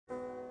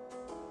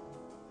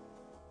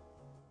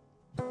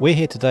We're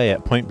here today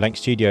at Point Blank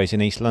Studios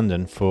in East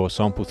London for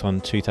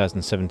Samplethon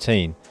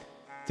 2017.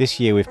 This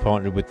year we've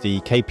partnered with the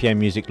Campeon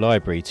Music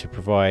Library to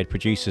provide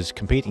producers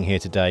competing here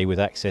today with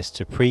access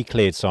to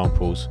pre-cleared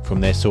samples from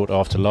their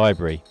sought-after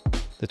library.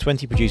 The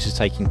 20 producers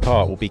taking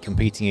part will be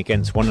competing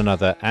against one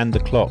another and the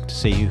clock to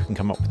see who can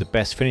come up with the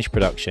best finished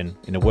production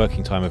in a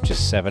working time of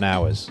just 7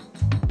 hours.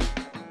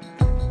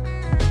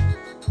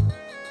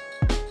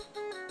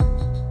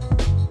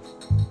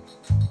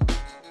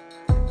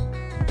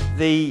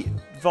 The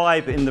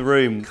vibe in the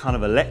room, kind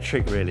of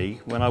electric really,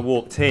 when I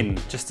walked in,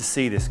 just to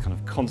see this kind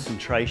of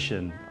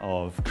concentration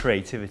of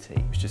creativity.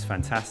 It was just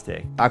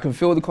fantastic. I can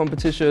feel the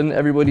competition,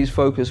 everybody's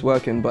focused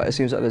working, but it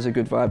seems like there's a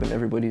good vibe and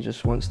everybody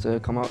just wants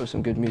to come out with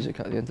some good music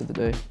at the end of the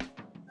day.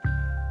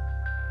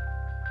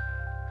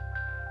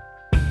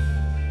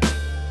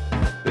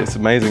 It's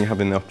amazing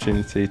having the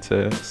opportunity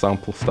to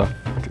sample stuff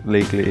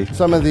legally.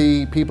 Some of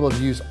the people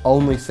have used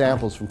only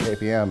samples from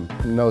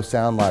KPM, no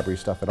sound library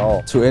stuff at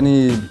all. To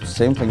any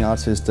sampling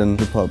artist and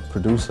hip-hop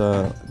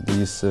producer,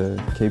 these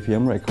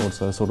KPM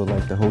records are sort of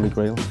like the holy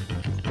grail.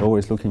 They're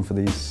always looking for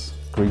these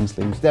green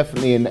sleeves.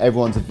 Definitely in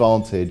everyone's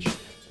advantage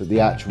that the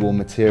actual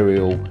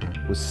material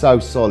was so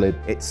solid.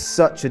 It's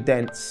such a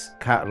dense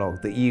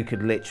catalogue that you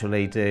could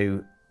literally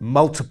do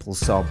multiple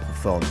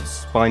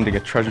sample-thons. Finding a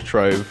treasure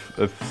trove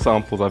of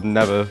samples I've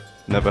never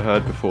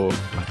heard before.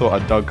 I thought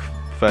I dug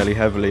fairly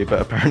heavily, but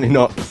apparently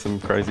not. Some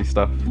crazy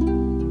stuff.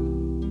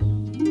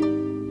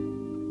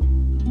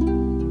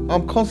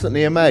 I'm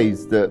constantly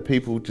amazed that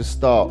people just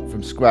start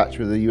from scratch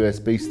with a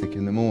USB stick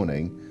in the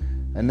morning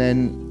and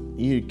then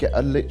you get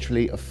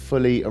literally a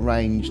fully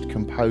arranged,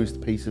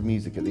 composed piece of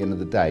music at the end of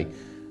the day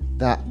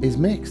that is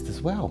mixed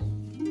as well.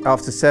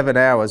 After 7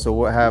 hours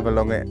or however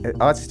long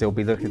I'd still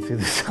be looking through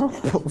the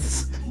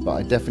samples. But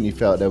I definitely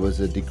felt there was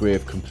a degree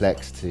of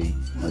complexity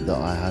that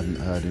I hadn't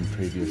heard in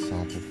previous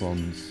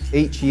Samplethons.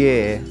 Each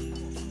year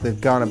the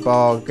kind of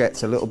bar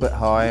gets a little bit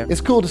higher. It's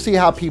cool to see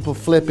how people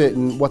flip it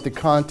and what the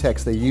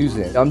context they use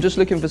it. I'm just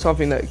looking for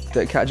something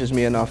that catches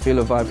me and I feel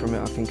a vibe from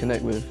it I can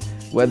connect with.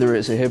 Whether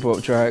it's a hip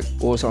hop track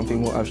or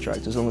something more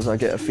abstract, as long as I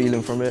get a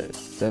feeling from it,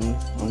 then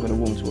I'm going to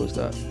warm towards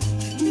that.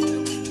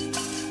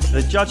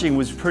 The judging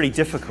was pretty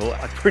difficult.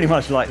 I pretty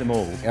much liked them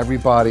all.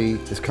 Everybody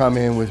has come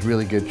in with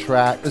really good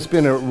tracks. There's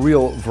been a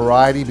real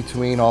variety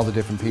between all the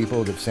different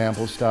people that have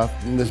sampled stuff.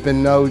 And there's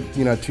been no,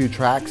 two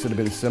tracks that have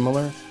been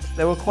similar.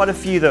 There were quite a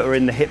few that were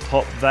in the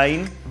hip-hop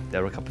vein.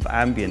 There were a couple of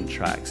ambient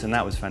tracks, and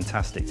that was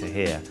fantastic to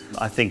hear.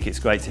 I think it's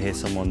great to hear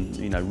someone,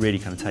 really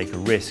kind of take a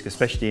risk,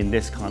 especially in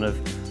this kind of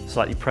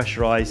slightly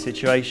pressurised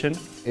situation.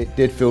 It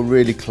did feel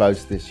really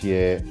close this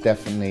year.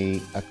 Definitely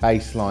a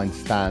baseline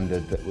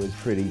standard that was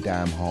pretty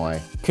damn high.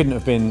 Couldn't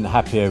have been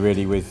happier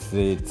really with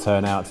the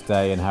turnout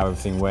today and how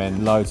everything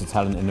went. Loads of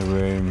talent in the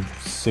room,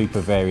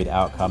 super varied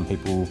outcome.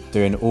 People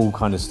doing all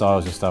kind of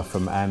styles of stuff,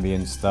 from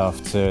ambient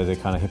stuff to the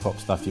kind of hip hop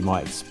stuff you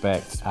might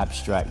expect,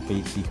 abstract,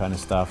 beatsy kind of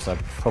stuff, so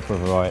proper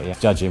variety.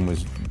 Judging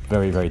was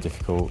very, very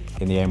difficult.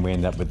 In the end we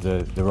ended up with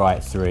the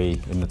right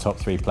three in the top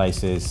 3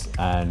 places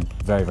and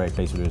very, very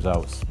pleased with the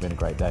results. It's been a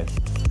great day.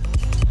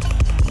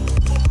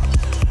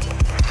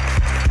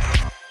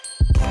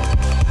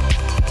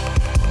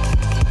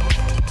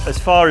 As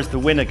far as the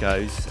winner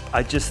goes,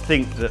 I just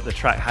think that the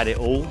track had it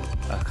all.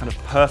 A kind of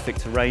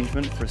perfect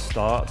arrangement for a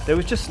start. There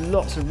was just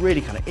lots of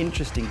really kind of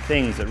interesting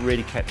things that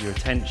really kept your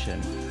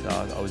attention. So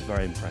I was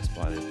very impressed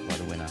by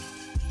the winner.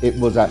 It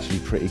was actually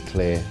pretty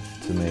clear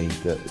to me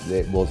that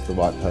it was the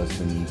right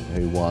person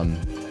who won.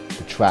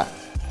 The track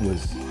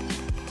was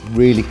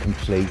really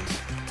complete.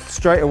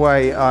 Straight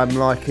away I'm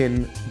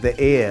liking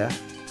the ear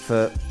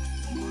for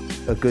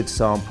a good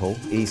sample.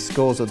 He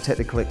scores on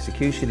technical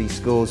execution, he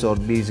scores on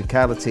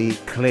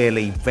musicality,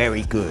 clearly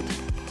very good.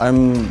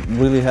 I'm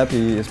really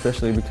happy,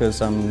 especially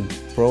because I'm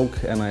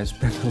broke and I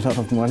spent a lot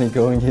of money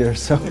going here,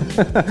 so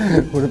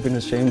it would have been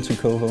a shame to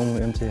go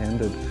home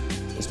empty-handed.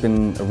 It's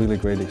been a really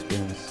great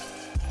experience.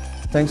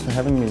 Thanks for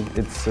having me.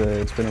 It's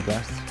been a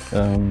blast.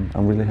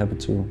 I'm really happy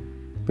to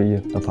be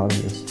a part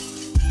of this.